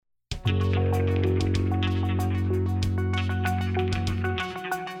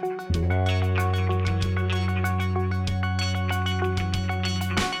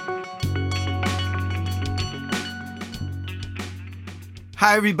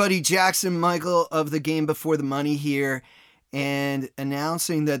Hi everybody, Jackson Michael of The Game Before the Money here, and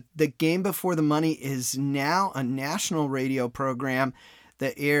announcing that The Game Before the Money is now a national radio program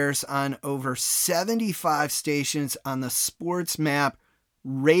that airs on over 75 stations on the Sports Map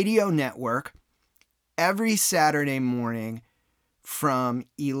radio network every Saturday morning from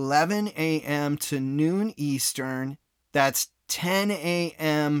 11 a.m. to noon Eastern. That's 10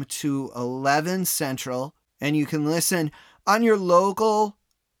 a.m. to 11 Central, and you can listen on your local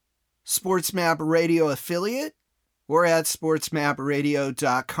SportsMap Radio affiliate or at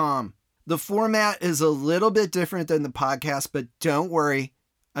sportsmapradio.com. The format is a little bit different than the podcast, but don't worry.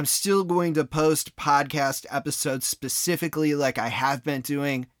 I'm still going to post podcast episodes specifically like I have been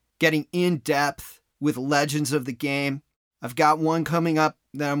doing, getting in depth with legends of the game. I've got one coming up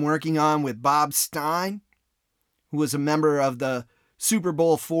that I'm working on with Bob Stein, who was a member of the Super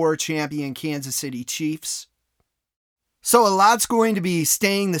Bowl IV champion Kansas City Chiefs. So a lot's going to be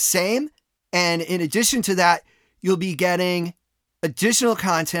staying the same. And in addition to that, you'll be getting additional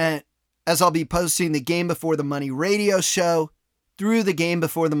content as I'll be posting the Game Before the Money radio show through the Game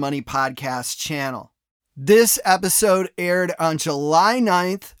Before the Money podcast channel. This episode aired on July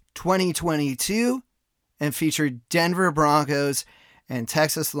 9th, 2022 and featured Denver Broncos and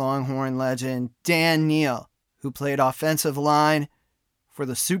Texas Longhorn legend Dan Neal, who played offensive line for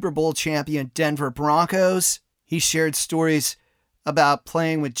the Super Bowl champion Denver Broncos. He shared stories about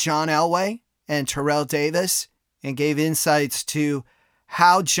playing with John Elway and Terrell Davis and gave insights to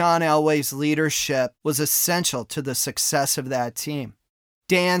how John Elway's leadership was essential to the success of that team.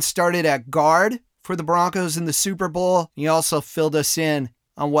 Dan started at guard for the Broncos in the Super Bowl. He also filled us in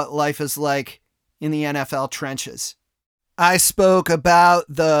on what life is like in the NFL trenches. I spoke about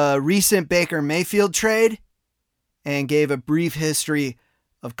the recent Baker Mayfield trade and gave a brief history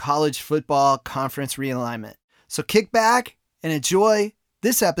of college football conference realignment. So kick back and enjoy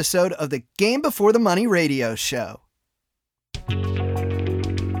this episode of the Game Before the Money radio show.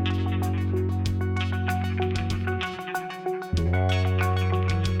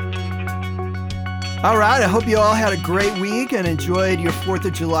 All right, I hope you all had a great week and enjoyed your 4th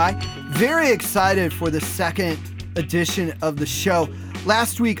of July. Very excited for the second edition of the show.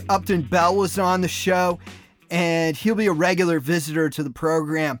 Last week, Upton Bell was on the show, and he'll be a regular visitor to the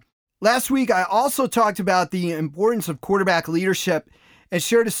program. Last week, I also talked about the importance of quarterback leadership and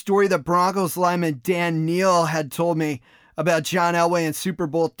shared a story that Broncos lineman Dan Neal had told me about John Elway in Super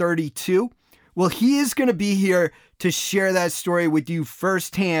Bowl 32. Well, he is going to be here to share that story with you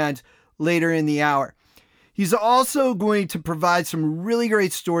firsthand later in the hour. He's also going to provide some really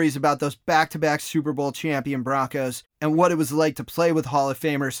great stories about those back-to-back Super Bowl champion Broncos and what it was like to play with Hall of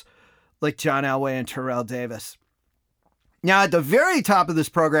Famers like John Elway and Terrell Davis. Now, at the very top of this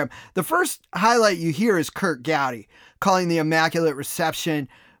program, the first highlight you hear is Curt Gowdy calling the immaculate reception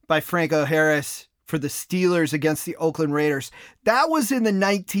by Franco Harris for the Steelers against the Oakland Raiders. That was in the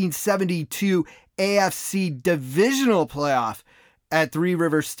 1972 AFC divisional playoff at Three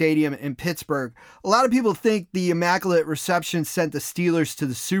Rivers Stadium in Pittsburgh. A lot of people think the immaculate reception sent the Steelers to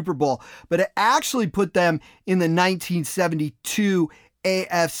the Super Bowl, but it actually put them in the 1972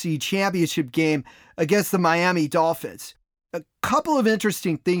 AFC championship game against the Miami Dolphins. A couple of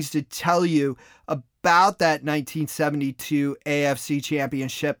interesting things to tell you about that 1972 AFC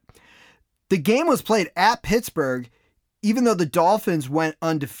championship. The game was played at Pittsburgh, even though the Dolphins went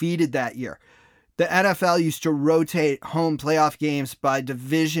undefeated that year. The NFL used to rotate home playoff games by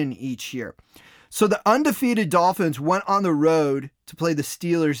division each year. So the undefeated Dolphins went on the road to play the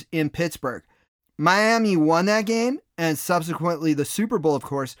Steelers in Pittsburgh. Miami won that game and subsequently the Super Bowl, of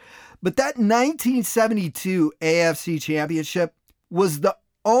course. But that 1972 AFC championship was the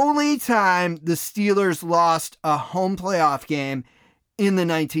only time the Steelers lost a home playoff game in the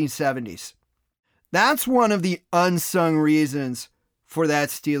 1970s. That's one of the unsung reasons for that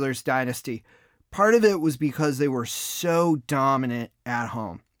Steelers dynasty. Part of it was because they were so dominant at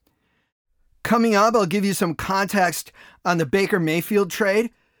home. Coming up, I'll give you some context on the Baker Mayfield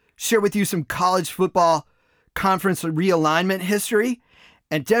trade, share with you some college football conference realignment history,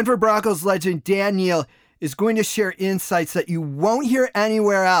 and Denver Broncos legend Dan Neal is going to share insights that you won't hear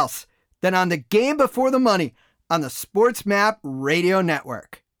anywhere else than on the Game Before the Money on the Sports Map Radio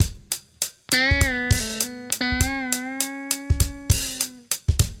Network.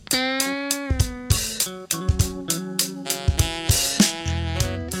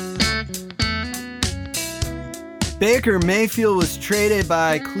 Baker Mayfield was traded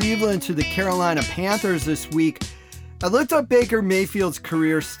by Cleveland to the Carolina Panthers this week. I looked up Baker Mayfield's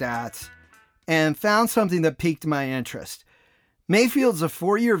career stats and found something that piqued my interest. Mayfield's a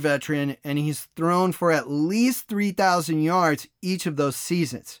 4-year veteran, and he's thrown for at least 3,000 yards each of those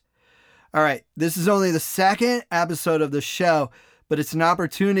seasons. All right, this is only the second episode of the show, but it's an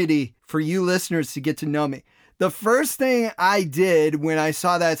opportunity for you listeners to get to know me. The first thing I did when I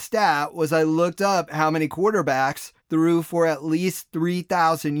saw that stat was I looked up how many quarterbacks threw for at least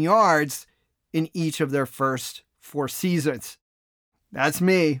 3,000 yards in each of their first 4 seasons. That's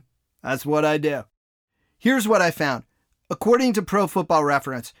me. That's what I do. Here's what I found. According to Pro Football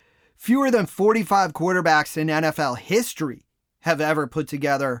Reference, fewer than 45 quarterbacks in NFL history have ever put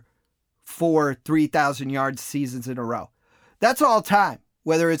together 4 3,000-yard seasons in a row. That's all time,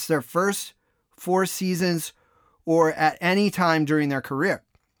 whether it's their first 4 seasons or at any time during their career.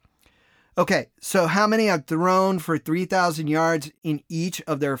 Okay, so how many have thrown for 3,000 yards in each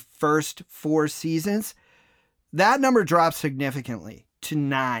of their first 4 seasons? That number drops significantly to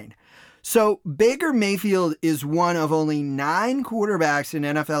 9. So Baker Mayfield is one of only 9 quarterbacks in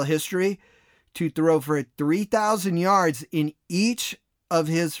NFL history to throw for 3,000 yards in each of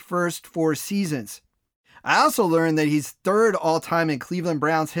his first 4 seasons. I also learned that he's 3rd all-time in Cleveland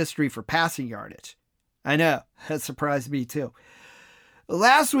Browns history for passing yardage. I know, that surprised me too.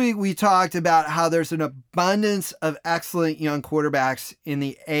 Last week, we talked about how there's an abundance of excellent young quarterbacks in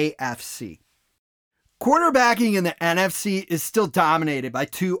the AFC. Quarterbacking in the NFC is still dominated by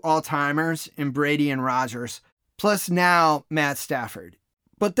 2 all-timers in Brady and Rodgers, plus now Matt Stafford.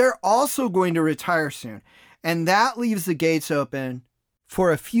 But they're also going to retire soon, and that leaves the gates open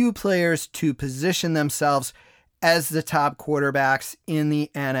for a few players to position themselves as the top quarterbacks in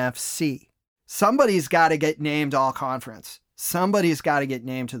the NFC. Somebody's got to get named all-conference. Somebody's got to get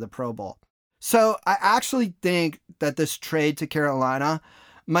named to the Pro Bowl. So I actually think that this trade to Carolina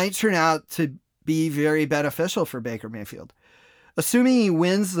might turn out to be very beneficial for Baker Mayfield. Assuming he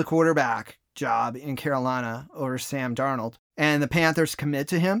wins the quarterback job in Carolina over Sam Darnold and the Panthers commit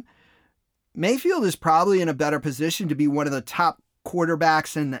to him, Mayfield is probably in a better position to be one of the top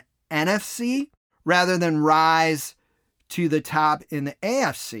quarterbacks in the NFC rather than rise to the top in the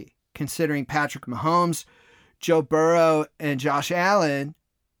AFC, considering Patrick Mahomes, Joe Burrow, and Josh Allen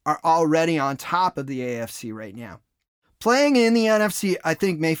are already on top of the AFC right now. Playing in the NFC, I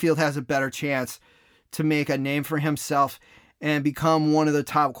think Mayfield has a better chance to make a name for himself and become one of the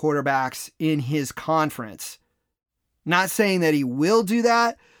top quarterbacks in his conference. Not saying that he will do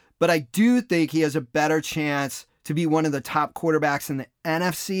that, but I do think he has a better chance to be one of the top quarterbacks in the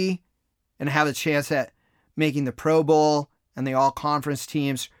NFC and have a chance at making the Pro Bowl and the all-conference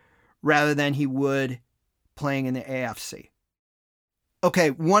teams rather than he would playing in the AFC. Okay,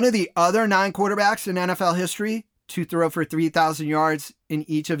 one of the other 9 quarterbacks in NFL history to throw for 3,000 yards in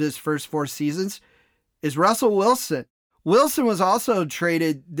each of his first 4 seasons is Russell Wilson. Wilson was also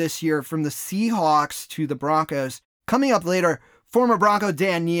traded this year from the Seahawks to the Broncos. Coming up later, former Bronco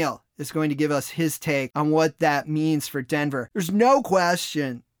Dan Neal is going to give us his take on what that means for Denver. There's no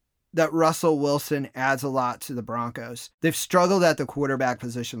question that Russell Wilson adds a lot to the Broncos. They've struggled at the quarterback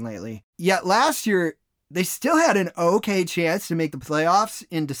position lately. Yet last year, they still had an okay chance to make the playoffs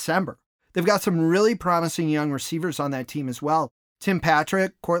in December. They've got some really promising young receivers on that team as well. Tim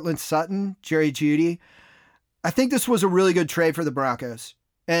Patrick, Cortland Sutton, Jerry Jeudy. I think this was a really good trade for the Broncos.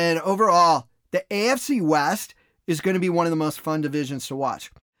 And overall, the AFC West is going to be one of the most fun divisions to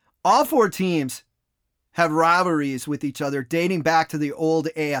watch. All 4 teams have rivalries with each other dating back to the old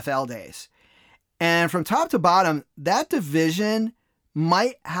AFL days. And from top to bottom, that division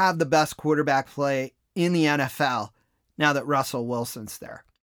might have the best quarterback play in the NFL now that Russell Wilson's there.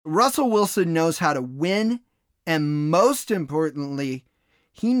 Russell Wilson knows how to win, and most importantly,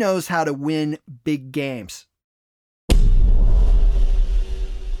 he knows how to win big games.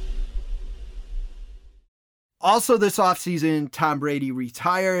 Also this offseason, Tom Brady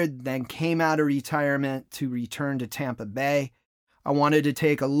retired, then came out of retirement to return to Tampa Bay. I wanted to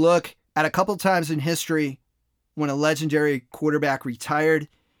take a look at a couple times in history when a legendary quarterback retired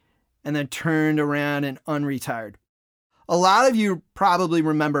and then turned around and unretired. A lot of you probably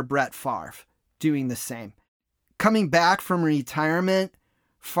remember Brett Favre doing the same. Coming back from retirement,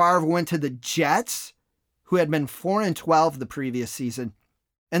 Favre went to the Jets, who had been 4-12 the previous season,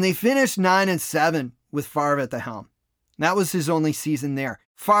 and they finished 9-7 with Favre at the helm. That was his only season there.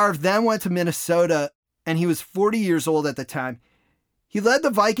 Favre then went to Minnesota, and he was 40 years old at the time. He led the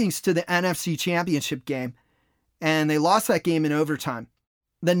Vikings to the NFC Championship game, and they lost that game in overtime.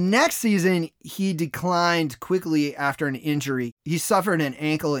 The next season, he declined quickly after an injury. He suffered an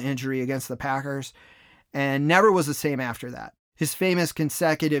ankle injury against the Packers and never was the same after that. His famous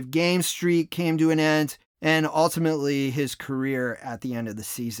consecutive game streak came to an end, and ultimately his career at the end of the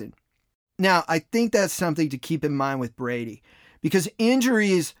season. Now, I think that's something to keep in mind with Brady. because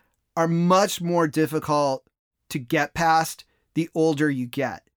injuries are much more difficult to get past the older you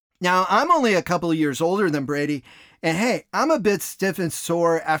get. Now, I'm only a couple of years older than Brady, and hey, I'm a bit stiff and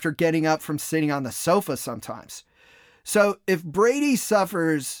sore after getting up from sitting on the sofa sometimes. So if Brady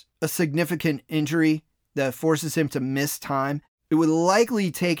suffers a significant injury that forces him to miss time, it would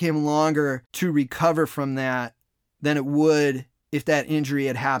likely take him longer to recover from that than it would if that injury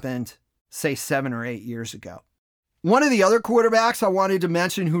had happened, say, 7 or 8 years ago. One of the other quarterbacks I wanted to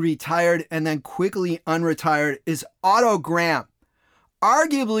mention who retired and then quickly unretired is Otto Graham,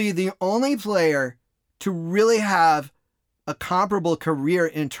 arguably the only player to really have a comparable career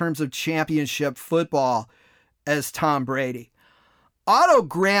in terms of championship football as Tom Brady. Otto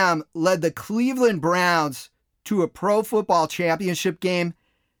Graham led the Cleveland Browns to a Pro Football Championship game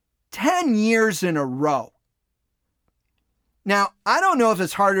 10 years in a row. Now, I don't know if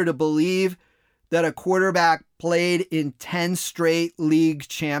it's harder to believe that a quarterback played in 10 straight league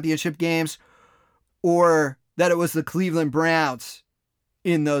championship games or that it was the Cleveland Browns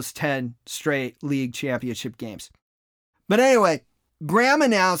in those 10 straight league championship games. But anyway, Graham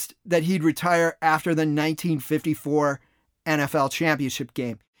announced that he'd retire after the 1954 NFL championship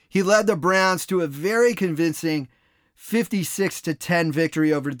game. He led the Browns to a very convincing 56-10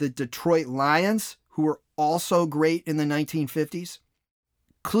 victory over the Detroit Lions, who were also great in the 1950s.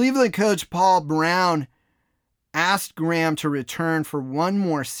 Cleveland coach Paul Brown asked Graham to return for one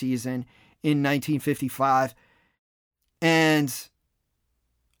more season in 1955, and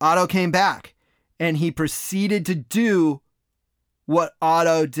Otto came back, and he proceeded to do what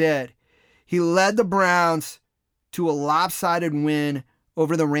Otto did. He led the Browns to a lopsided win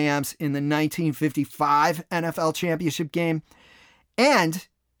over the Rams in the 1955 NFL championship game, and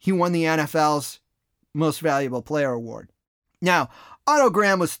he won the NFL's Most Valuable Player award. Now, Otto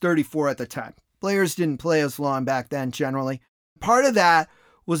Graham was 34 at the time. Players didn't play as long back then generally. Part of that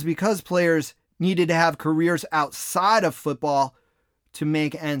was because players needed to have careers outside of football to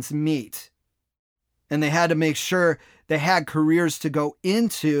make ends meet. And they had to make sure they had careers to go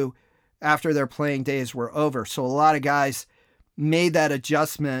into after their playing days were over. So a lot of guys made that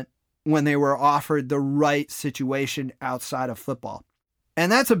adjustment when they were offered the right situation outside of football.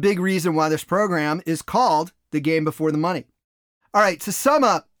 And that's a big reason why this program is called The Game Before the Money. All right, to sum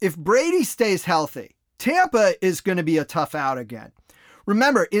up, if Brady stays healthy, Tampa is going to be a tough out again.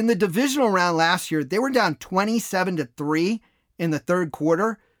 Remember, in the divisional round last year, they were down 27-3 in the third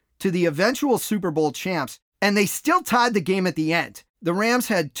quarter to the eventual Super Bowl champs, and they still tied the game at the end. The Rams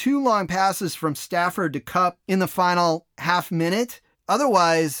had 2 long passes from Stafford to Kupp in the final half minute.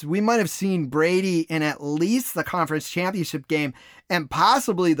 Otherwise, we might have seen Brady in at least the conference championship game and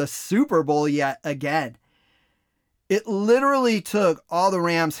possibly the Super Bowl yet again. It literally took all the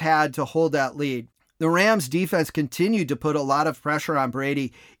Rams had to hold that lead. The Rams defense continued to put a lot of pressure on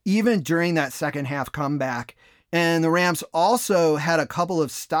Brady, even during that second half comeback. And the Rams also had a couple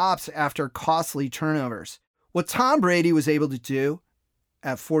of stops after costly turnovers. What Tom Brady was able to do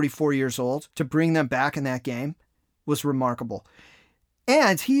at 44 years old to bring them back in that game was remarkable.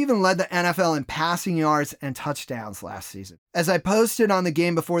 And he even led the NFL in passing yards and touchdowns last season. As I posted on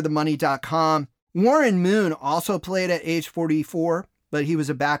thegamebeforethemoney.com, Warren Moon also played at age 44, but he was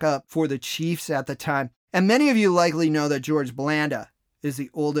a backup for the Chiefs at the time. And many of you likely know that George Blanda is the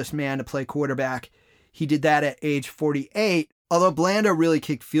oldest man to play quarterback. He did that at age 48, although Blanda really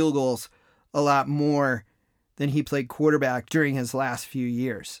kicked field goals a lot more than he played quarterback during his last few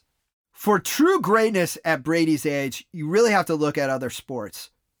years. For true greatness at Brady's age, you really have to look at other sports.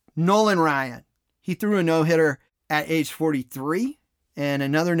 Nolan Ryan, he threw a no-hitter at age 43 and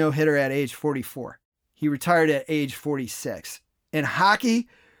another no-hitter at age 44. He retired at age 46. In hockey,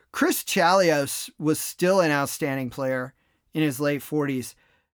 Chris Chelios was still an outstanding player in his late 40s.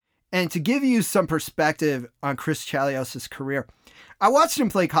 And to give you some perspective on Chris Chelios' career, I watched him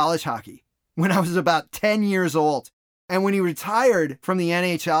play college hockey when I was about 10 years old. And when he retired from the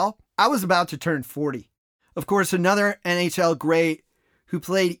NHL, I was about to turn 40. Of course, another NHL great who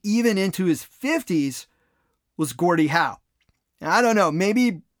played even into his 50s was Gordie Howe. Now, I don't know,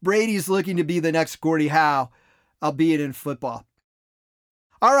 maybe Brady's looking to be the next Gordie Howe, albeit in football.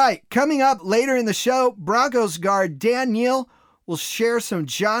 All right, coming up later in the show, Broncos guard Dan Neal will share some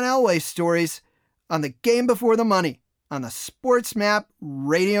John Elway stories on The Game Before the Money on the Sports Map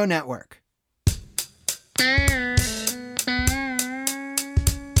Radio Network.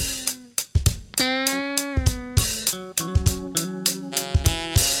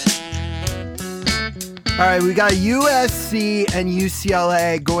 All right, we got USC and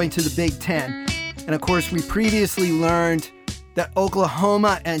UCLA going to the Big Ten. And of course, we previously learned that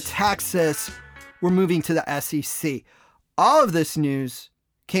Oklahoma and Texas were moving to the SEC. All of this news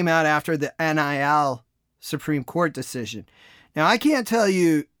came out after the NIL Supreme Court decision. Now, I can't tell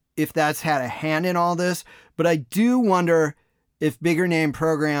you if that's had a hand in all this, but I do wonder if bigger name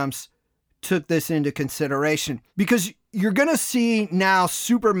programs took this into consideration, because you're going to see now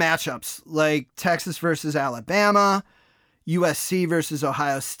super matchups like Texas versus Alabama, USC versus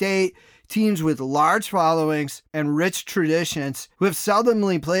Ohio State, teams with large followings and rich traditions who have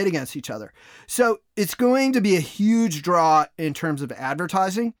seldomly played against each other. So it's going to be a huge draw in terms of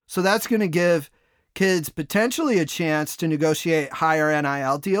advertising. So that's going to give kids potentially a chance to negotiate higher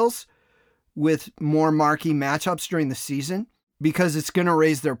NIL deals with more marquee matchups during the season, because it's going to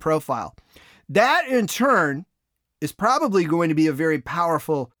raise their profile. That in turn is probably going to be a very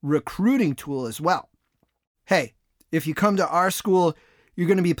powerful recruiting tool as well. Hey, if you come to our school, you're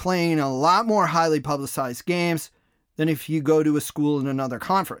going to be playing a lot more highly publicized games than if you go to a school in another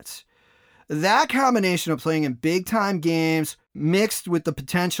conference. That combination of playing in big time games mixed with the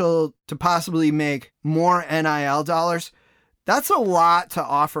potential to possibly make more NIL dollars, that's a lot to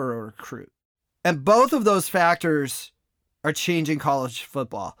offer a recruit. And both of those factors are changing college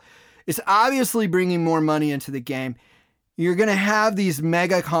football. It's obviously bringing more money into the game. You're going to have these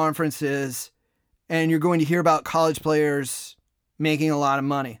mega conferences, and you're going to hear about college players making a lot of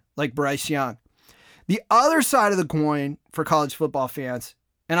money, like Bryce Young. The other side of the coin for college football fans,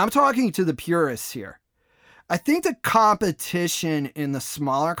 and I'm talking to the purists here, I think the competition in the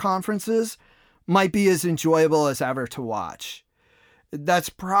smaller conferences might be as enjoyable as ever to watch. That's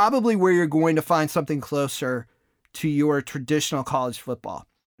probably where you're going to find something closer to your traditional college football.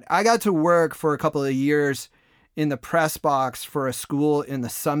 I got to work for a couple of years in the press box for a school in the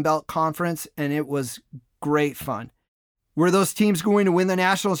Sun Belt Conference, and it was great fun. Were those teams going to win the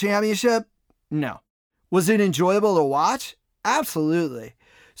national championship? No. Was it enjoyable to watch? Absolutely.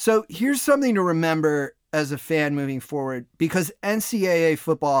 So here's something to remember as a fan moving forward, because NCAA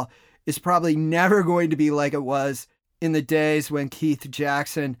football is probably never going to be like it was in the days when Keith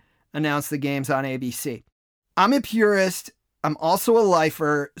Jackson announced the games on ABC. I'm a purist. I'm also a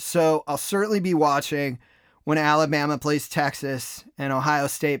lifer, so I'll certainly be watching when Alabama plays Texas and Ohio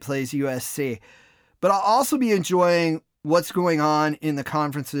State plays USC. But I'll also be enjoying what's going on in the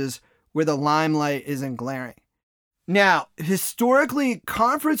conferences where the limelight isn't glaring. Now, historically,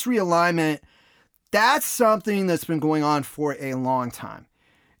 conference realignment, that's something that's been going on for a long time.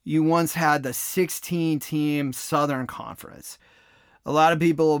 You once had the 16-team Southern Conference. A lot of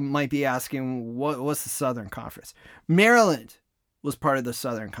people might be asking, what's the Southern Conference? Maryland was part of the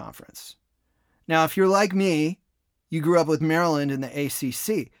Southern Conference. Now, if you're like me, you grew up with Maryland in the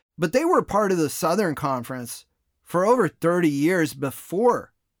ACC, but they were part of the Southern Conference for over 30 years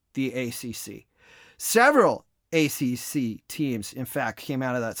before the ACC. Several ACC teams, in fact, came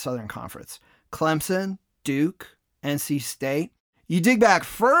out of that Southern Conference. Clemson, Duke, NC State. You dig back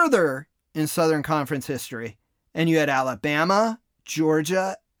further in Southern Conference history, and you had Alabama,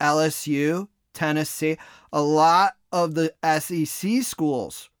 Georgia, LSU, Tennessee. A lot of the SEC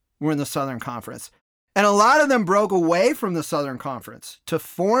schools were in the Southern Conference. And a lot of them broke away from the Southern Conference to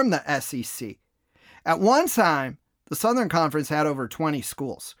form the SEC. At one time, the Southern Conference had over 20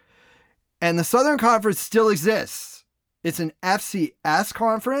 schools. And the Southern Conference still exists. It's an FCS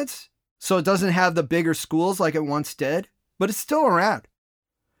conference, so it doesn't have the bigger schools like it once did, but it's still around.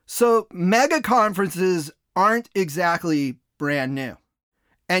 So mega conferences aren't exactly brand new.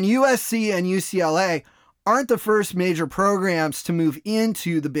 And USC and UCLA aren't the first major programs to move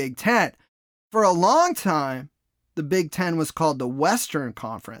into the Big Ten. For a long time, the Big Ten was called the Western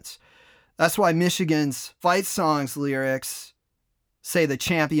Conference. That's why Michigan's fight songs lyrics say the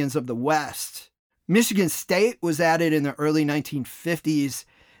champions of the West. Michigan State was added in the early 1950s,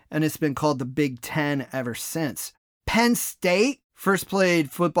 and it's been called the Big Ten ever since. Penn State first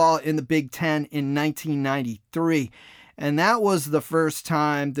played football in the Big Ten in 1993, and that was the first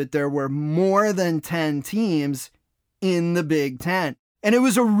time that there were more than 10 teams in the Big Ten. And it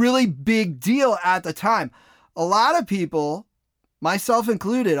was a really big deal at the time. A lot of people, myself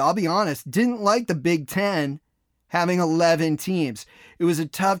included, I'll be honest, didn't like the Big Ten having 11 teams. It was a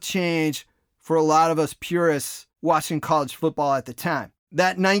tough change for a lot of us purists watching college football at the time.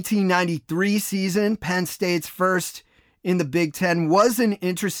 That 1993 season, Penn State's first in the Big Ten, was an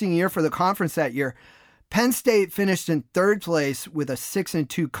interesting year for the conference that year. Penn State finished in third place with a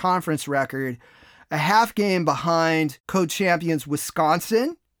 6-2 conference record, a half game behind co-champions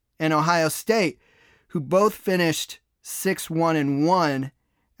Wisconsin and Ohio State, who both finished 6-1-1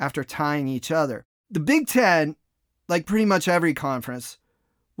 after tying each other. The Big Ten, like pretty much every conference,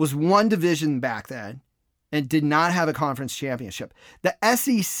 was one division back then, and did not have a conference championship. The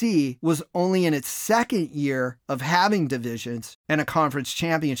SEC was only in its second year of having divisions and a conference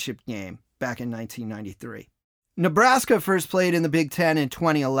championship game back in 1993. Nebraska first played in the Big Ten in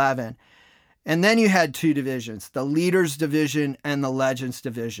 2011, and then you had two divisions, the Leaders Division and the Legends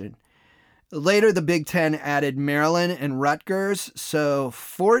Division. Later, the Big Ten added Maryland and Rutgers, so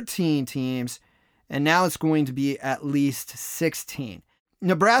 14 teams, and now it's going to be at least 16.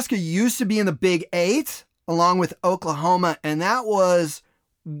 Nebraska used to be in the Big 8, along with Oklahoma, and that was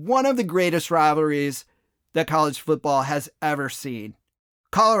one of the greatest rivalries that college football has ever seen.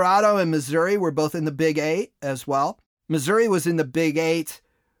 Colorado and Missouri were both in the Big 8 as well. Missouri was in the Big 8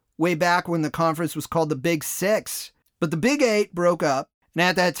 way back when the conference was called the Big 6, but the Big 8 broke up, and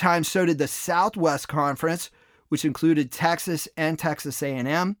at that time so did the Southwest Conference, which included Texas and Texas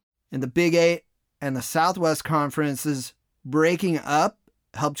A&M, and the Big 8 and the Southwest Conferences breaking up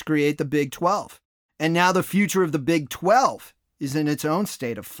helped create the Big 12. And now the future of the Big 12 is in its own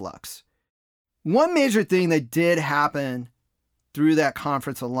state of flux. One major thing that did happen through that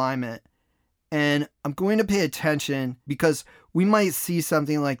conference alignment, and I'm going to pay attention because we might see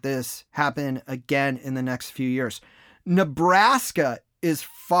something like this happen again in the next few years. Nebraska is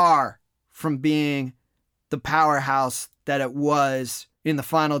far from being the powerhouse that it was in the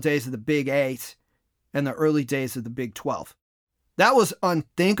final days of the Big 8 and the early days of the Big 12. That was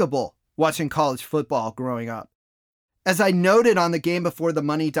unthinkable watching college football growing up. As I noted on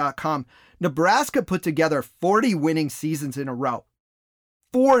thegamebeforethemoney.com, Nebraska put together 40 winning seasons in a row.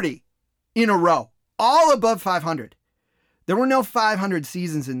 40 in a row, all above 500. There were no 500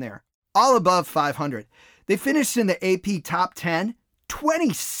 seasons in there, all above 500. They finished in the AP top 10,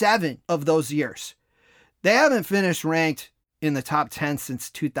 27 of those years. They haven't finished ranked in the top 10 since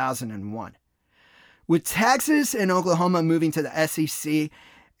 2001. With Texas and Oklahoma moving to the SEC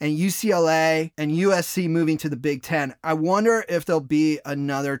and UCLA and USC moving to the Big Ten, I wonder if there'll be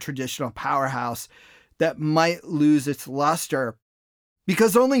another traditional powerhouse that might lose its luster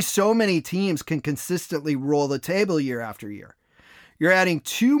because only so many teams can consistently roll the table year after year. You're adding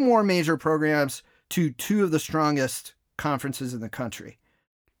two more major programs to two of the strongest conferences in the country.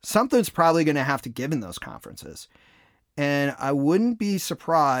 Something's probably going to have to give in those conferences. And I wouldn't be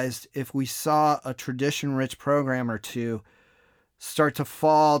surprised if we saw a tradition-rich program or two start to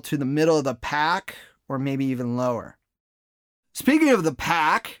fall to the middle of the pack or maybe even lower. Speaking of the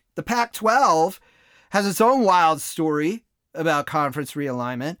Pac-12 has its own wild story about conference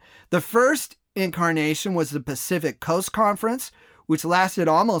realignment. The first incarnation was the Pacific Coast Conference, which lasted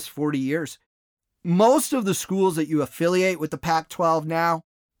almost 40 years. Most of the schools that you affiliate with the Pac-12 now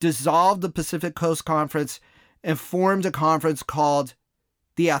dissolved the Pacific Coast Conference and formed a conference called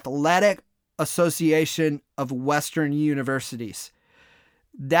the Athletic Association of Western Universities.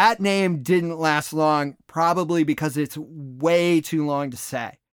 That name didn't last long, probably because it's way too long to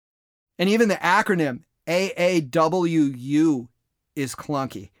say. And even the acronym AAWU is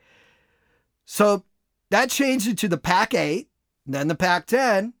clunky. So that changed it to the Pac-8, then the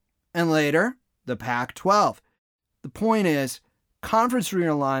Pac-10, and later the Pac-12. The point is, conference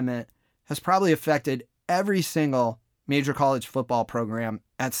realignment has probably affected every single major college football program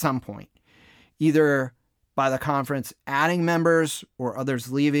at some point, either by the conference adding members or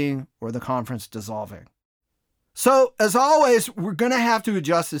others leaving or the conference dissolving. So as always, we're going to have to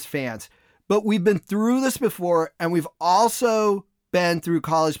adjust as fans, but we've been through this before, and we've also been through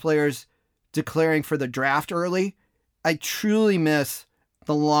college players declaring for the draft early. I truly miss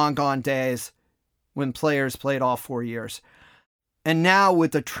the long gone days when players played all 4 years. And now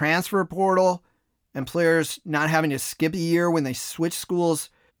with the transfer portal and players not having to skip a year when they switch schools,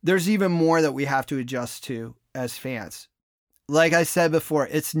 there's even more that we have to adjust to as fans. Like I said before,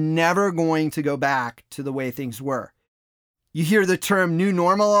 it's never going to go back to the way things were. You hear the term new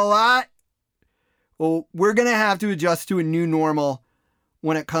normal a lot? Well, we're going to have to adjust to a new normal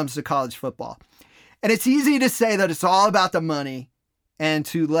when it comes to college football. And it's easy to say that it's all about the money and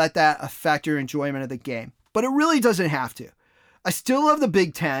to let that affect your enjoyment of the game. But it really doesn't have to. I still love the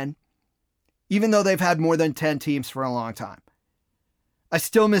Big Ten, even though they've had more than 10 teams for a long time. I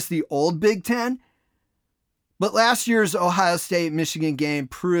still miss the old Big Ten, but last year's Ohio State-Michigan game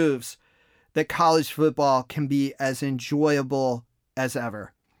proves that college football can be as enjoyable as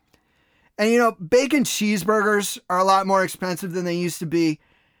ever. And you know, bacon cheeseburgers are a lot more expensive than they used to be,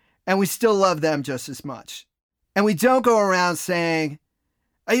 and we still love them just as much. And we don't go around saying,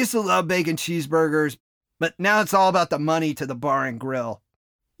 I used to love bacon cheeseburgers, but now it's all about the money to the bar and grill.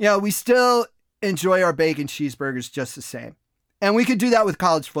 You know, we still enjoy our bacon cheeseburgers just the same. And we could do that with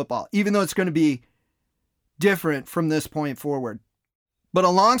college football, even though it's going to be different from this point forward. But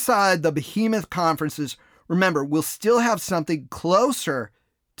alongside the behemoth conferences Remember, we'll still have something closer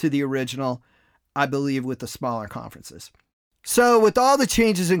to the original, I believe, with the smaller conferences. So with all the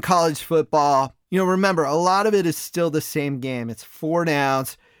changes in college football, remember, a lot of it is still the same game. It's 4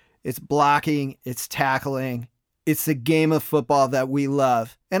 downs, it's blocking, it's tackling. It's the game of football that we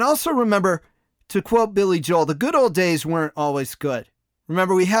love. And also remember, to quote Billy Joel, the good old days weren't always good.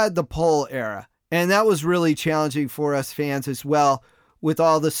 Remember, we had the poll era, and that was really challenging for us fans as well with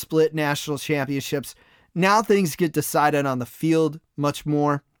all the split national championships. Now things get decided on the field much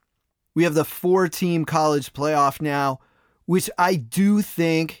more. We have the 4-team college playoff now, which I do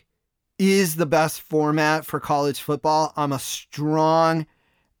think is the best format for college football. I'm a strong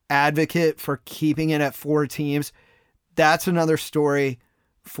advocate for keeping it at 4 teams. That's another story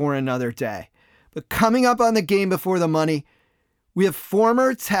for another day. But coming up on the Game Before the Money, we have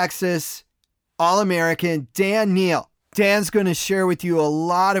former Texas All-American Dan Neal. Dan's going to share with you a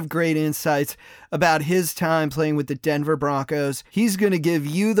lot of great insights about his time playing with the Denver Broncos. He's going to give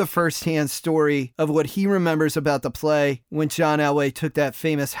you the firsthand story of what he remembers about the play when John Elway took that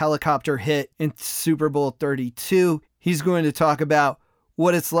famous helicopter hit in Super Bowl 32. He's going to talk about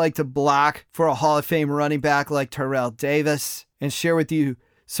what it's like to block for a Hall of Fame running back like Terrell Davis, and share with you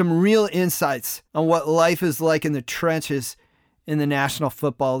some real insights on what life is like in the trenches in the National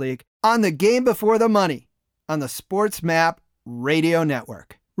Football League on the Game Before the Money on the Sports Map Radio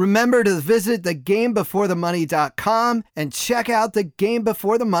Network. Remember to visit thegamebeforethemoney.com and check out the Game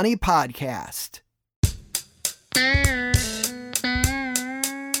Before the Money podcast.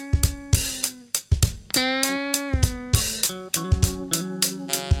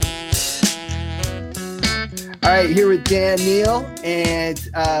 All right, here with Dan Neal, and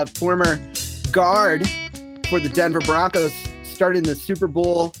former guard for the Denver Broncos, started in the Super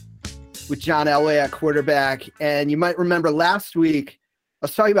Bowl with John Elway at quarterback. And you might remember last week, I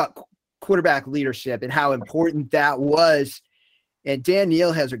was talking about quarterback leadership and how important that was. And Dan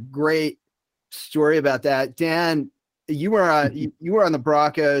Neal has a great story about that. Dan, you were on the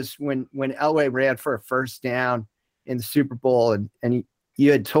Broncos when Elway ran for a first down in the Super Bowl, and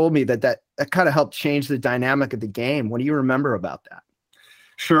you had told me that kind of helped change the dynamic of the game. What do you remember about that?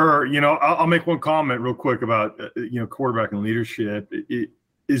 Sure. I'll make one comment real quick about, quarterback and leadership.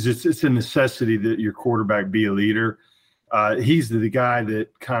 It's a necessity that your quarterback be a leader. He's the guy that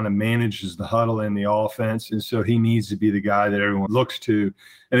kind of manages the huddle in the offense, and so he needs to be the guy that everyone looks to.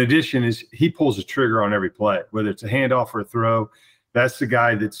 In addition, he pulls the trigger on every play, whether it's a handoff or a throw. That's the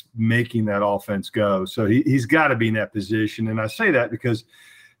guy that's making that offense go. So he's got to be in that position. And I say that because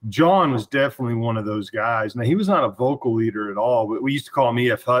John was definitely one of those guys. Now, he was not a vocal leader at all, but we used to call him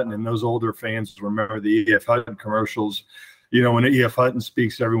E.F. Hutton, and those older fans remember the E.F. Hutton commercials. When E.F. Hutton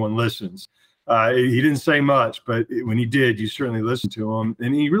speaks, everyone listens. He didn't say much, but when he did, you certainly listened to him.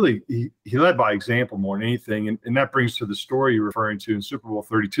 And he led by example more than anything. And that brings to the story you're referring to in Super Bowl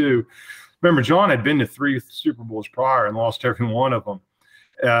 32. Remember, John had been to 3 Super Bowls prior and lost every one of them.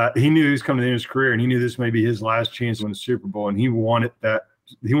 He knew he was coming to the end of his career, and he knew this may be his last chance to win the Super Bowl, and he wanted that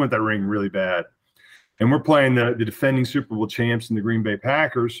ring really bad. And we're playing the defending Super Bowl champs in the Green Bay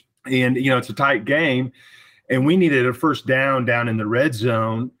Packers, and it's a tight game, and we needed a first down in the red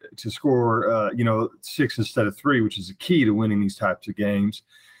zone to score 6 instead of 3, which is the key to winning these types of games.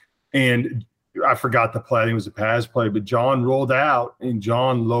 And I forgot the play. I think it was a pass play, but John rolled out, and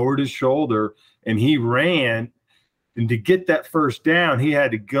John lowered his shoulder, and he ran. And to get that first down, he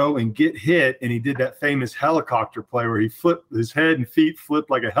had to go and get hit, and he did that famous helicopter play where he flipped his head and feet flipped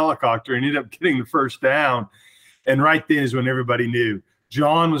like a helicopter and ended up getting the first down. And right then is when everybody knew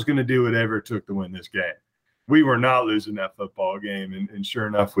John was going to do whatever it took to win this game. We were not losing that football game, and sure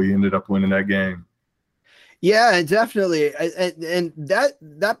enough, we ended up winning that game. Yeah, definitely. And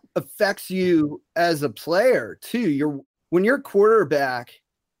that affects you as a player too. When your quarterback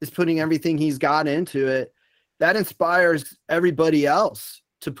is putting everything he's got into it, that inspires everybody else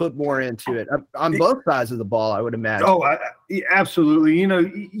to put more into it on both sides of the ball, I would imagine. Oh, absolutely.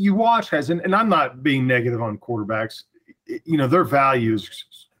 You watch guys, and I'm not being negative on quarterbacks. Their value is,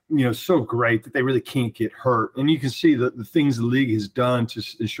 so great that they really can't get hurt. And you can see the things the league has done to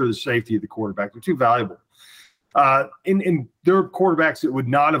ensure the safety of the quarterback. They're too valuable. And there are quarterbacks that would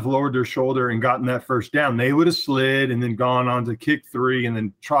not have lowered their shoulder and gotten that first down. They would have slid and then gone on to kick 3 and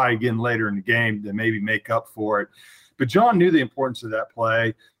then try again later in the game to maybe make up for it. But John knew the importance of that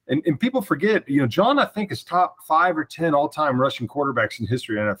play. And people forget, John, I think, is top 5 or 10 all-time rushing quarterbacks in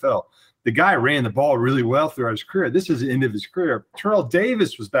history of NFL. The guy ran the ball really well throughout his career. This is the end of his career. Terrell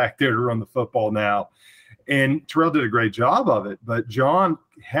Davis was back there to run the football now. And Terrell did a great job of it. But John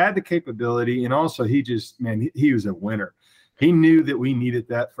had the capability, and also he was a winner. He knew that we needed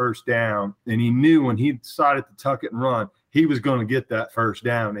that first down, and he knew when he decided to tuck it and run, he was going to get that first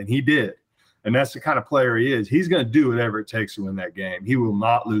down, and he did. And that's the kind of player he is. He's going to do whatever it takes to win that game. He will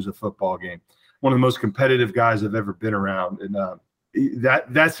not lose a football game. One of the most competitive guys I've ever been around. And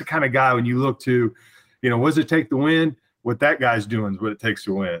that's the kind of guy when you look to, what does it take to win? What that guy's doing is what it takes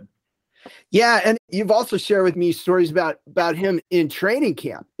to win. Yeah, and you've also shared with me stories about him in training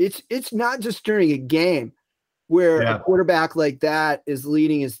camp. It's not just during a game where a quarterback like that is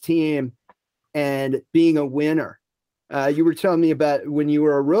leading his team and being a winner. You were telling me about when you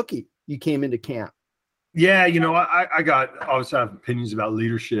were a rookie, you came into camp. Yeah, I got obviously I have opinions about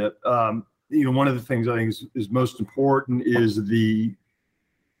leadership. One of the things I think is most important is the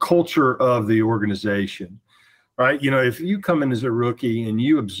culture of the organization. Right. If you come in as a rookie and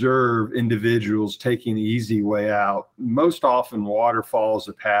you observe individuals taking the easy way out, most often water follows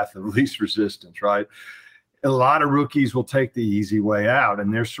the path of least resistance. Right. A lot of rookies will take the easy way out,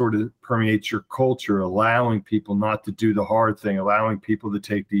 and they're sort of permeates your culture, allowing people not to do the hard thing, allowing people to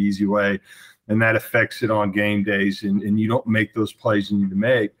take the easy way. And that affects it on game days, and you don't make those plays you need to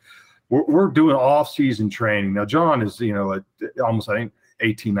make. We're doing off-season training. Now, John is, almost, I think,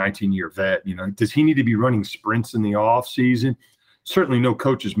 18, 19-year vet. Does he need to be running sprints in the off season? Certainly no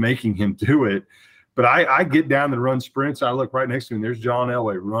coach is making him do it. But I get down to run sprints. I look right next to him. There's John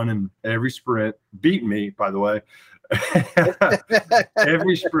Elway running every sprint, beat me, by the way.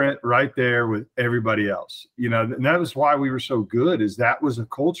 Every sprint right there with everybody else. And that was why we were so good, is that was a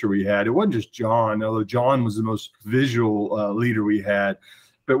culture we had. It wasn't just John, although John was the most visual leader we had.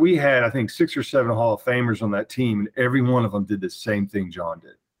 But we had, I think, 6 or 7 Hall of Famers on that team, and every one of them did the same thing John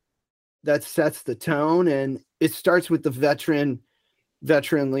did. That sets the tone, and it starts with the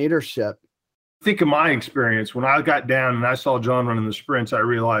veteran leadership. Think of my experience. When I got down and I saw John running the sprints, I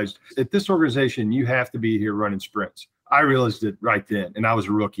realized at this organization, you have to be here running sprints. I realized it right then, and I was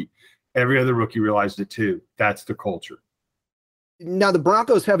a rookie. Every other rookie realized it too. That's the culture. Now, the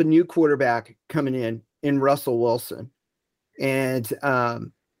Broncos have a new quarterback coming in Russell Wilson. And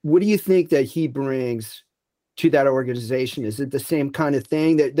what do you think that he brings to that organization? Is it the same kind of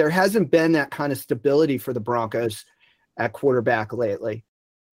thing? That there hasn't been that kind of stability for the Broncos at quarterback lately?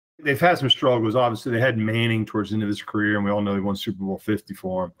 They've had some struggles. Obviously, they had Manning towards the end of his career, and we all know he won Super Bowl 50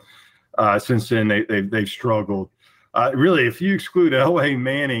 for him. Since then, they've struggled. Really, if you exclude Elway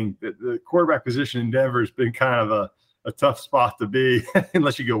Manning, the quarterback position in Denver has been kind of a tough spot to be,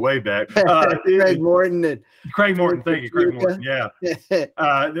 unless you go way back. Craig Morton. Thank you, Craig Morton. Yeah.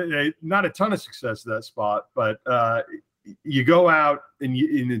 Not a ton of success at that spot, but you go out and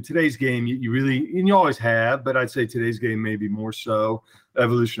in today's game, you really, and you always have, but I'd say today's game maybe more so.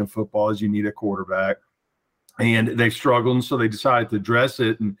 Evolution of football is you need a quarterback, and they've struggled, and so they decided to address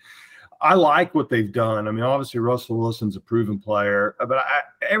it. And I like what they've done. I mean, obviously Russell Wilson's a proven player, but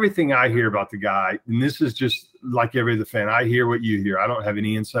everything I hear about the guy, and this is just like every other fan, I hear what you hear. I don't have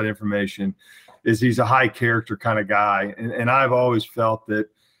any inside information, is he's a high character kind of guy. And I've always felt that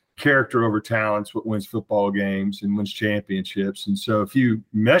character over talent's what wins football games and wins championships. And so if you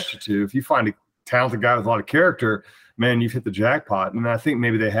mesh the two, if you find a talented guy with a lot of character, man, you've hit the jackpot. And I think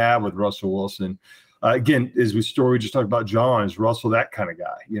maybe they have with Russell Wilson. Again, as we just talked about John, is Russell that kind of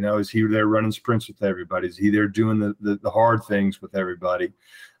guy? Is he there running sprints with everybody? Is he there doing the hard things with everybody?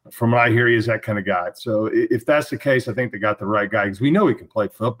 From what I hear, he is that kind of guy. So if that's the case, I think they got the right guy, because we know he can play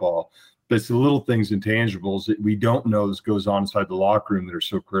football, but it's the little things, intangibles that we don't know that goes on inside the locker room that are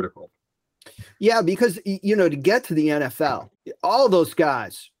so critical. Yeah, because, to get to the NFL, all of those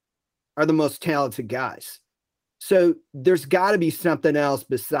guys are the most talented guys. So there's got to be something else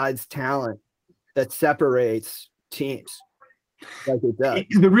besides talent that separates teams. Like it does.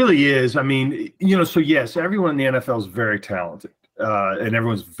 There really is. I mean, so yes, everyone in the NFL is very talented, and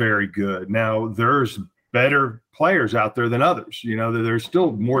everyone's very good. Now, there's better players out there than others. There's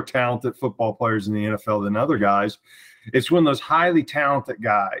still more talented football players in the NFL than other guys. It's when those highly talented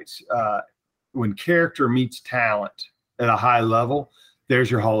guys, when character meets talent at a high level, there's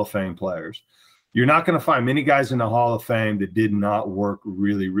your Hall of Fame players. You're not going to find many guys in the Hall of Fame that did not work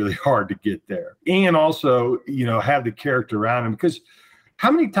really, really hard to get there. And also, have the character around them. Because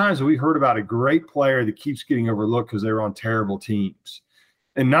how many times have we heard about a great player that keeps getting overlooked because they were on terrible teams?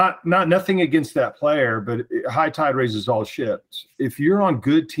 And nothing against that player, but high tide raises all ships. If you're on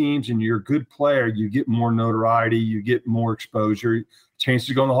good teams and you're a good player, you get more notoriety, you get more exposure, chances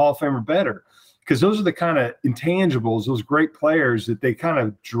to go in the Hall of Fame are better. Because those are the kind of intangibles, those great players that they kind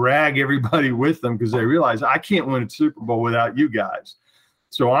of drag everybody with them, because they realize I can't win a Super Bowl without you guys.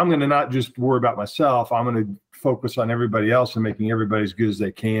 So I'm going to not just worry about myself. I'm going to focus on everybody else and making everybody as good as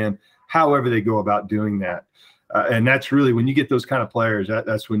they can, however they go about doing that. And that's really when you get those kind of players,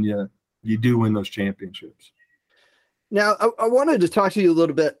 that's when you do win those championships. Now, I wanted to talk to you a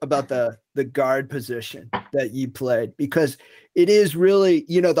little bit about the guard position that you played, because it is really,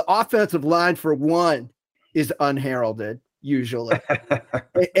 the offensive line, for one, is unheralded usually.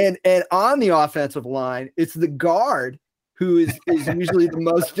 and on the offensive line, it's the guard who is usually the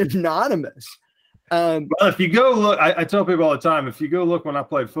most anonymous. Well, if you go look, I tell people all the time, if you go look when I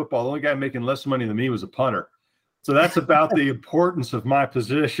played football, the only guy making less money than me was a punter. So that's about the importance of my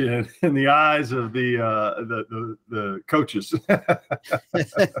position in the eyes of the coaches.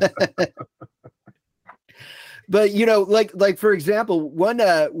 But like for example,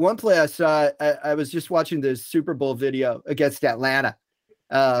 one play I saw, I was just watching the Super Bowl video against Atlanta,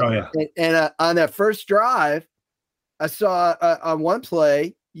 and on that first drive, I saw on one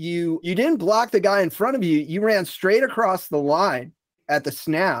play you didn't block the guy in front of you. You ran straight across the line at the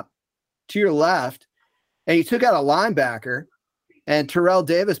snap to your left. And he took out a linebacker, and Terrell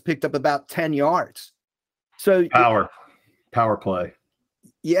Davis picked up about 10 yards. So power play.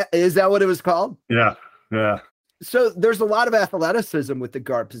 Yeah. Is that what it was called? Yeah. Yeah. So there's a lot of athleticism with the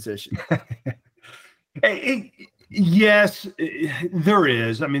guard position. Yes, there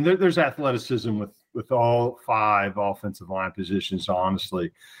is. I mean, there's athleticism with all 5 offensive line positions,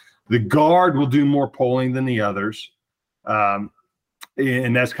 honestly. The guard will do more pulling than the others.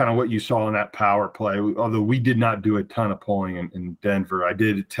 And that's kind of what you saw in that power play, although we did not do a ton of pulling in Denver. I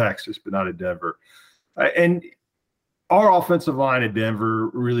did at Texas, but not at Denver. And our offensive line at Denver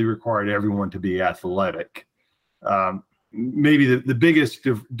really required everyone to be athletic. Maybe the biggest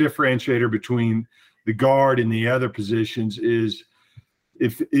differentiator between the guard and the other positions is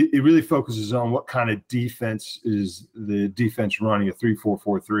if it really focuses on what kind of defense is the defense running, a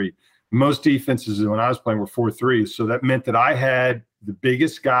 3-4-4-3. Most defenses when I was playing were 4-3. So that meant that I had the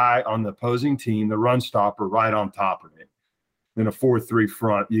biggest guy on the opposing team, the run stopper, right on top of me. In a 4-3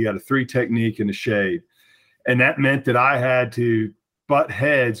 front, you got a 3 technique and a shade. And that meant that I had to butt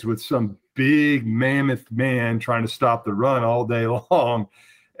heads with some big mammoth man trying to stop the run all day long.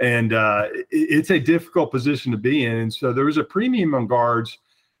 And it's a difficult position to be in. And so there was a premium on guards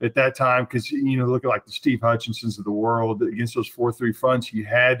at that time because, look at like the Steve Hutchinsons of the world against those 4-3 fronts, you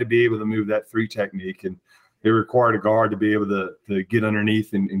had to be able to move that 3 technique. And it required a guard to be able to get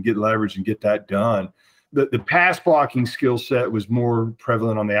underneath and get leverage and get that done. The pass blocking skill set was more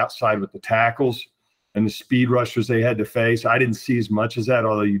prevalent on the outside with the tackles and the speed rushers they had to face. I didn't see as much as that,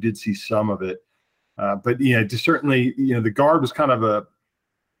 although you did see some of it. But certainly, the guard was kind of a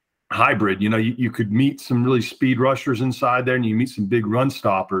hybrid. You could meet some really speed rushers inside there, and you meet some big run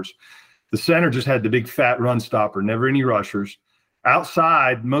stoppers. The center just had the big fat run stopper, never any rushers.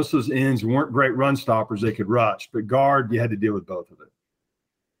 Outside, most of those ends weren't great run stoppers. They could rush, but guard, you had to deal with both of it.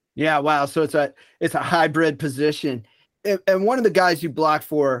 Yeah. Wow. So it's a hybrid position. And one of the guys you blocked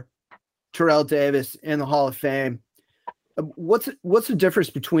for, Terrell Davis, in the Hall of Fame, what's the difference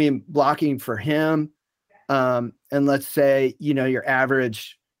between blocking for him and let's say, your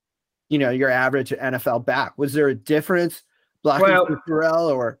average NFL back? Was there a difference blocking for Terrell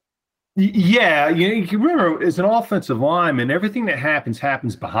or? Yeah, you can remember as an offensive lineman, everything that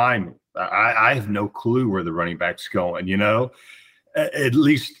happens behind me. I have no clue where the running back's going, at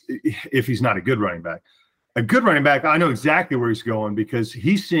least if he's not a good running back. A good running back, I know exactly where he's going because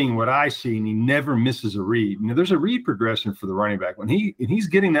he's seeing what I see and he never misses a read. There's a read progression for the running back. When he's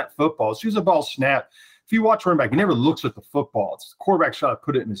getting that football, as soon as the ball snapped, if you watch running back, he never looks at the football. It's the quarterback shot to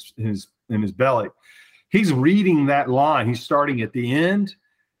put it in his belly. He's reading that line. He's starting at the end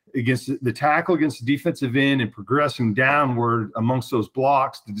against the tackle against the defensive end and progressing downward amongst those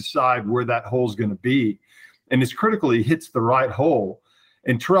blocks to decide where that hole is going to be. And it's critical he hits the right hole.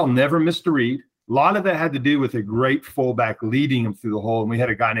 And Terrell never missed a read. A lot of that had to do with a great fullback leading him through the hole. And we had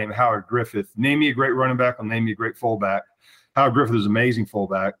a guy named Howard Griffith. Name me a great running back, I'll name you a great fullback. Howard Griffith was an amazing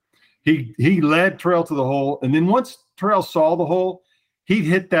fullback. He led Terrell to the hole. And then once Terrell saw the hole, he'd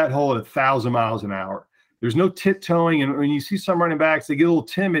hit that hole at 1,000 miles an hour. There's no tiptoeing. And when you see some running backs, they get a little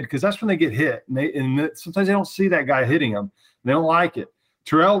timid because that's when they get hit. And sometimes they don't see that guy hitting them. They don't like it.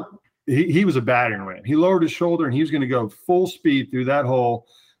 Terrell, he was a battering ram. He lowered his shoulder and he was going to go full speed through that hole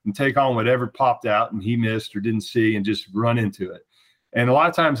and take on whatever popped out and he missed or didn't see and just run into it. And a lot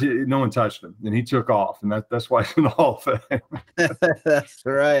of times no one touched him and he took off. And that's why he's in the Hall of Fame. That's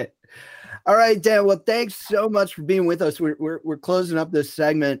right. All right, Dan. Well, thanks so much for being with us. We're closing up this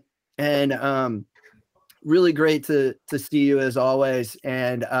segment and really great to see you as always.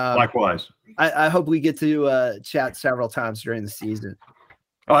 And likewise. I hope we get to chat several times during the season.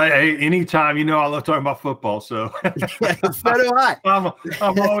 Hey, anytime, I love talking about football, so Yeah, so do I. I'm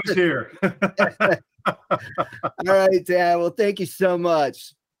always here. All right, Dan. Well, thank you so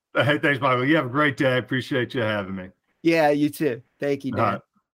much. Hey, thanks, Michael. You have a great day. I appreciate you having me. Yeah, you too. Thank you, Dan.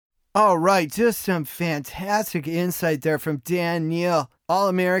 All right, just some fantastic insight there from Dan Neal,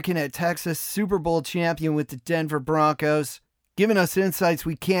 All-American at Texas, Super Bowl champion with the Denver Broncos, giving us insights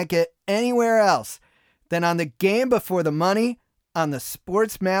we can't get anywhere else than on the Game Before the Money on the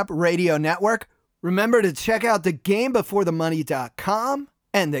Sports Map Radio Network. Remember to check out thegamebeforethemoney.com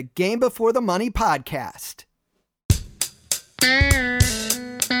and the Game Before the Money podcast.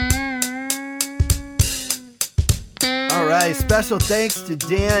 All right, special thanks to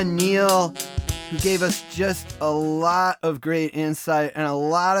Dan Neal, who gave us just a lot of great insight and a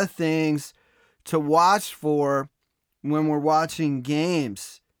lot of things to watch for when we're watching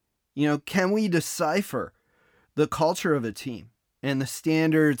games. Can we decipher the culture of a team and the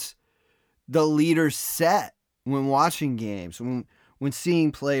standards the leaders set when watching games, when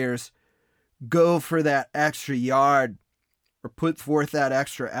seeing players go for that extra yard or put forth that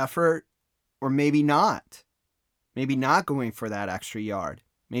extra effort, or maybe not? Maybe not going for that extra yard.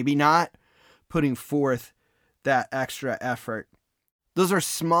 Maybe not putting forth that extra effort. Those are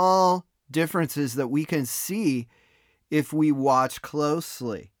small differences that we can see if we watch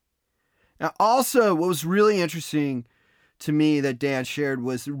closely. Now, also, what was really interesting to me that Dan shared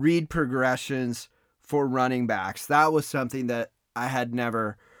was read progressions for running backs. That was something that I had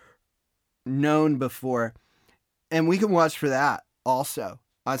never known before. And we can watch for that also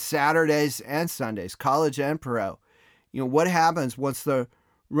on Saturdays and Sundays, college and pro. What happens once the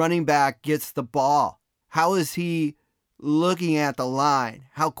running back gets the ball? How is he looking at the line?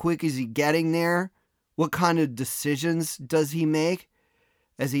 How quick is he getting there? What kind of decisions does he make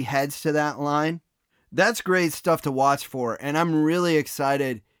as he heads to that line? That's great stuff to watch for, and I'm really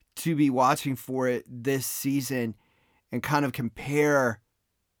excited to be watching for it this season and kind of compare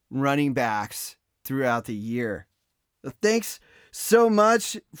running backs throughout the year. Thanks so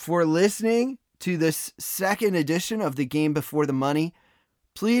much for listening to this second edition of The Game Before the Money.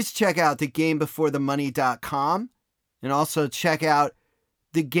 Please check out thegamebeforethemoney.com and also check out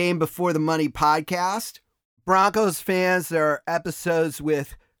the Game Before the Money podcast. Broncos fans, there are episodes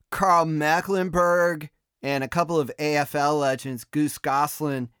with Carl Mecklenburg and a couple of AFL legends, Goose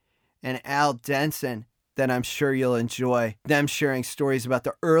Goslin and Al Denson, that I'm sure you'll enjoy, them sharing stories about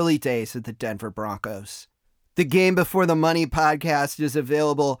the early days of the Denver Broncos. The Game Before the Money podcast is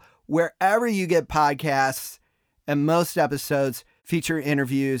available wherever you get podcasts, and most episodes feature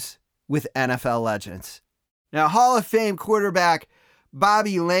interviews with NFL legends. Now, Hall of Fame quarterback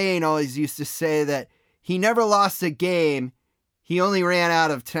Bobby Lane always used to say that he never lost a game, he only ran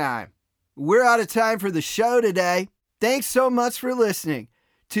out of time. We're out of time for the show today. Thanks so much for listening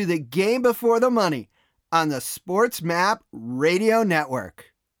to The Game Before the Money on the Sports Map Radio Network.